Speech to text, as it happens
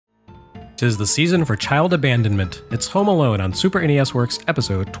'Tis the season for child abandonment. It's Home Alone on Super NES Works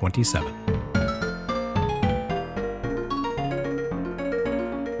episode 27.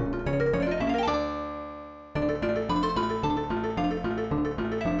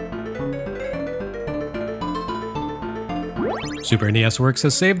 Super NES Works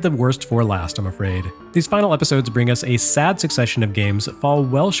has saved the worst for last, I'm afraid. These final episodes bring us a sad succession of games that fall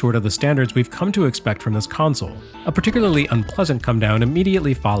well short of the standards we've come to expect from this console, a particularly unpleasant come down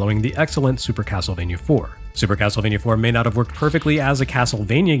immediately following the excellent Super Castlevania IV. Super Castlevania IV may not have worked perfectly as a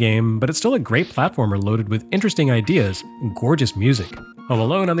Castlevania game, but it's still a great platformer loaded with interesting ideas and gorgeous music. Home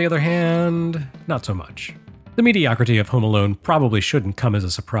Alone, on the other hand, not so much. The mediocrity of Home Alone probably shouldn't come as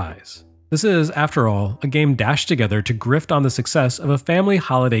a surprise. This is, after all, a game dashed together to grift on the success of a family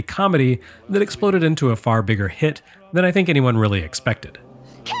holiday comedy that exploded into a far bigger hit than I think anyone really expected.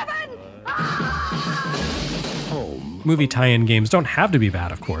 Kevin! Movie tie-in games don't have to be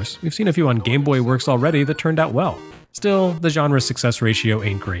bad, of course. We've seen a few on Game Boy Works already that turned out well. Still, the genre's success ratio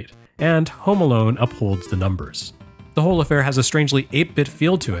ain't great, and Home Alone upholds the numbers. The whole affair has a strangely 8-bit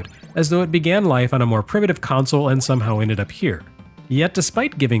feel to it, as though it began life on a more primitive console and somehow ended up here. Yet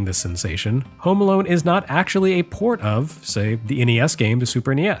despite giving this sensation, Home Alone is not actually a port of, say, the NES game to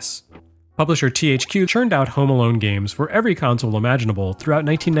Super NES. Publisher THQ churned out Home Alone games for every console imaginable throughout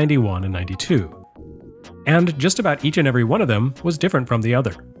 1991 and 92. And just about each and every one of them was different from the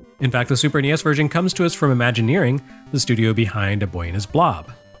other. In fact, the Super NES version comes to us from Imagineering, the studio behind A Boy and His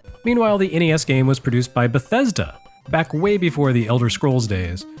Blob. Meanwhile, the NES game was produced by Bethesda, back way before the Elder Scrolls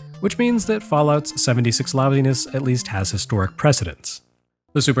days, which means that Fallout's 76 lousiness at least has historic precedence.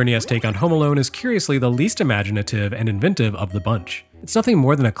 The Super NES take on Home Alone is curiously the least imaginative and inventive of the bunch. It's nothing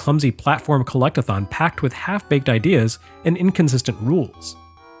more than a clumsy platform collectathon packed with half-baked ideas and inconsistent rules.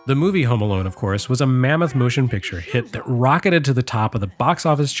 The movie Home Alone, of course, was a mammoth motion picture hit that rocketed to the top of the box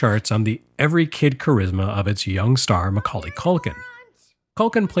office charts on the every kid charisma of its young star Macaulay Culkin.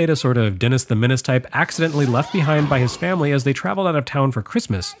 Culkin played a sort of Dennis the Menace type accidentally left behind by his family as they traveled out of town for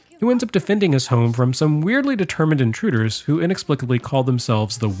Christmas, who ends up defending his home from some weirdly determined intruders who inexplicably call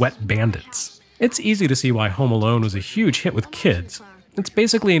themselves the Wet Bandits. It's easy to see why Home Alone was a huge hit with kids. It's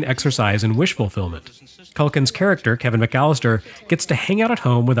basically an exercise in wish fulfillment. Culkin's character, Kevin McAllister, gets to hang out at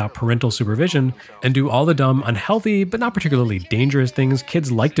home without parental supervision and do all the dumb, unhealthy, but not particularly dangerous things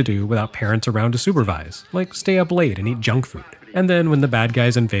kids like to do without parents around to supervise, like stay up late and eat junk food. And then when the bad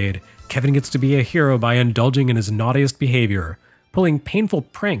guys invade, Kevin gets to be a hero by indulging in his naughtiest behavior, pulling painful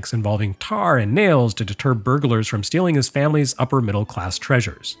pranks involving tar and nails to deter burglars from stealing his family's upper-middle-class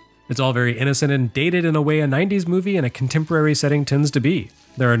treasures. It's all very innocent and dated in a way a 90s movie in a contemporary setting tends to be.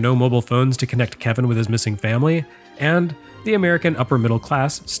 There are no mobile phones to connect Kevin with his missing family, and the American upper-middle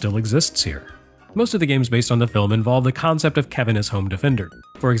class still exists here. Most of the games based on the film involve the concept of Kevin as home defender.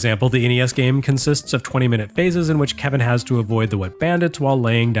 For example, the NES game consists of 20-minute phases in which Kevin has to avoid the Wet Bandits while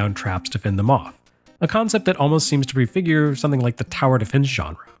laying down traps to fend them off. A concept that almost seems to prefigure something like the tower defense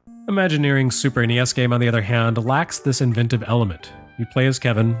genre. Imagineering's Super NES game, on the other hand, lacks this inventive element. You play as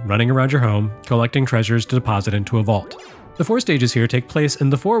Kevin, running around your home, collecting treasures to deposit into a vault. The 4 stages here take place in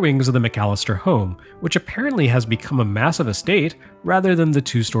the 4 wings of the McAllister home, which apparently has become a massive estate rather than the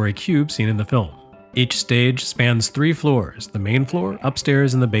 2-story cube seen in the film. Each stage spans 3 floors, the main floor,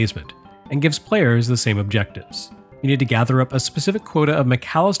 upstairs, and the basement, and gives players the same objectives. You need to gather up a specific quota of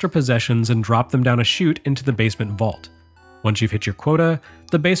McAllister possessions and drop them down a chute into the basement vault. Once you've hit your quota,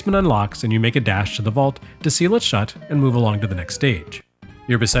 the basement unlocks and you make a dash to the vault to seal it shut and move along to the next stage.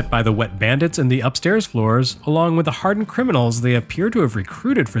 You're beset by the Wet Bandits in the upstairs floors, along with the hardened criminals they appear to have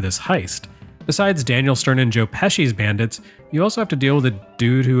recruited for this heist. Besides Daniel Stern and Joe Pesci's bandits, you also have to deal with a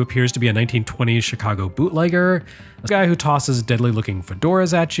dude who appears to be a 1920s Chicago bootlegger, a guy who tosses deadly-looking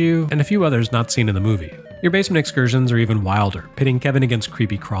fedoras at you, and a few others not seen in the movie. Your basement excursions are even wilder, pitting Kevin against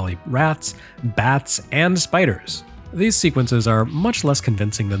creepy crawly rats, bats, and spiders. These sequences are much less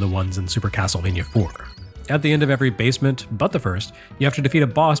convincing than the ones in Super Castlevania IV. At the end of every basement, but the first, you have to defeat a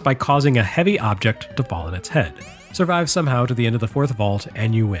boss by causing a heavy object to fall on its head. Survive somehow to the end of the 4th vault,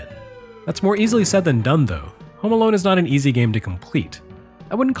 and you win. That's more easily said than done, though. Home Alone is not an easy game to complete.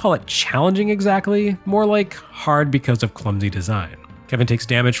 I wouldn't call it challenging exactly, more like hard because of clumsy design. Kevin takes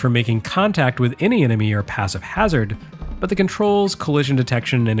damage from making contact with any enemy or passive hazard, but the controls, collision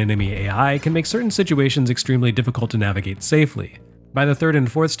detection, and enemy AI can make certain situations extremely difficult to navigate safely. By the 3rd and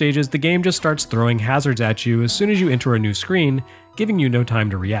 4th stages, the game just starts throwing hazards at you as soon as you enter a new screen, giving you no time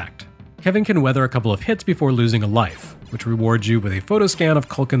to react. Kevin can weather a couple of hits before losing a life, which rewards you with a photo scan of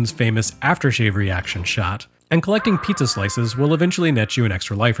Culkin's famous aftershave reaction shot, and collecting pizza slices will eventually net you an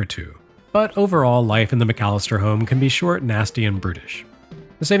extra life or two. But overall, life in the McAllister home can be short, nasty, and brutish.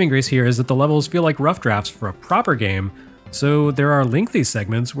 The saving grace here is that the levels feel like rough drafts for a proper game, so there are lengthy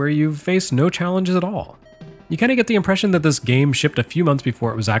segments where you face no challenges at all. You kind of get the impression that this game shipped a few months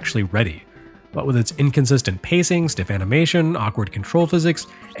before it was actually ready, but with its inconsistent pacing, stiff animation, awkward control physics,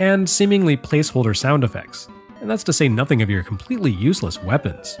 and seemingly placeholder sound effects. And that's to say nothing of your completely useless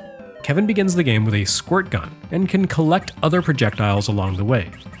weapons. Kevin begins the game with a squirt gun and can collect other projectiles along the way,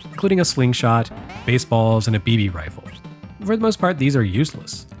 including a slingshot, baseballs, and a BB rifle. For the most part, these are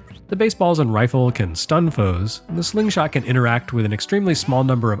useless. The baseballs and rifle can stun foes, and the slingshot can interact with an extremely small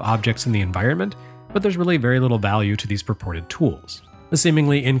number of objects in the environment, but there's really very little value to these purported tools. The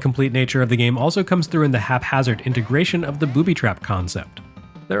seemingly incomplete nature of the game also comes through in the haphazard integration of the booby trap concept.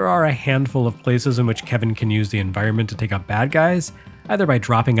 There are a handful of places in which Kevin can use the environment to take out bad guys, either by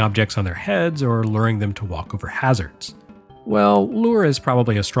dropping objects on their heads or luring them to walk over hazards. Well, lure is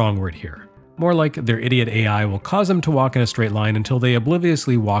probably a strong word here. More like their idiot AI will cause them to walk in a straight line until they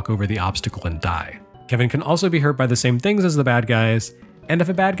obliviously walk over the obstacle and die. Kevin can also be hurt by the same things as the bad guys, and if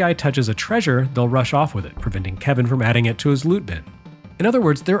a bad guy touches a treasure, they'll rush off with it, preventing Kevin from adding it to his loot bin. In other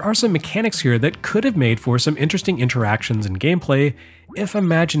words, there are some mechanics here that could have made for some interesting interactions and gameplay if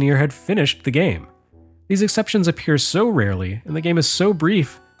Imagineer had finished the game. These exceptions appear so rarely, and the game is so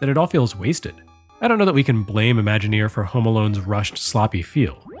brief that it all feels wasted. I don't know that we can blame Imagineer for Home Alone's rushed, sloppy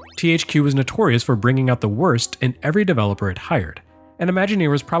feel. THQ was notorious for bringing out the worst in every developer it hired, and Imagineer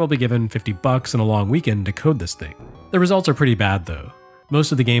was probably given $50 and a long weekend to code this thing. The results are pretty bad though.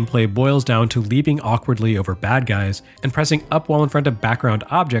 Most of the gameplay boils down to leaping awkwardly over bad guys and pressing up while in front of background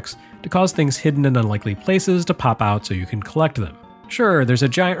objects to cause things hidden in unlikely places to pop out so you can collect them. Sure, there's a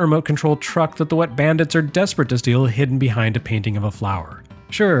giant remote-controlled truck that the wet bandits are desperate to steal hidden behind a painting of a flower.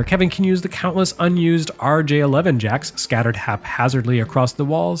 Sure, Kevin can use the countless unused RJ11 jacks scattered haphazardly across the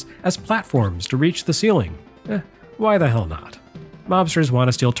walls as platforms to reach the ceiling. Why the hell not? Mobsters want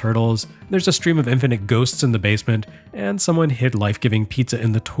to steal turtles, there's a stream of infinite ghosts in the basement, and someone hid life-giving pizza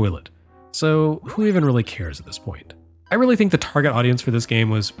in the toilet. So who even really cares at this point? I really think the target audience for this game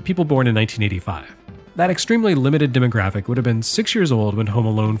was people born in 1985. That extremely limited demographic would have been 6 years old when Home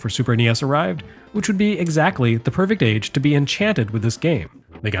Alone for Super NES arrived, which would be exactly the perfect age to be enchanted with this game.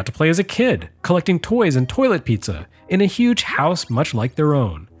 They got to play as a kid, collecting toys and toilet pizza, in a huge house much like their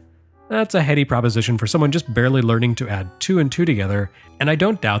own. That's a heady proposition for someone just barely learning to add 2 and 2 together, and I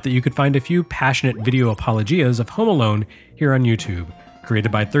don't doubt that you could find a few passionate video apologias of Home Alone here on YouTube,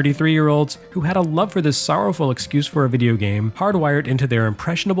 created by 33-year-olds who had a love for this sorrowful excuse for a video game hardwired into their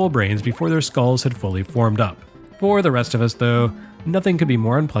impressionable brains before their skulls had fully formed up. For the rest of us, though, nothing could be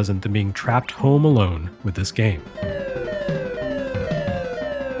more unpleasant than being trapped home alone with this game.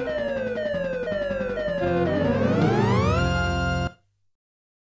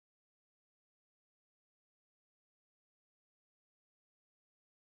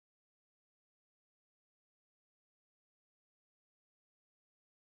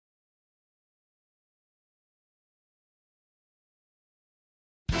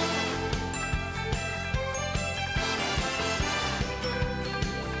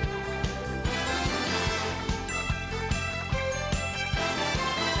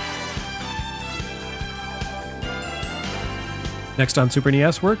 Next on Super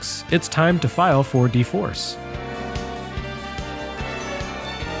NES Works, it's time to file for D-Force.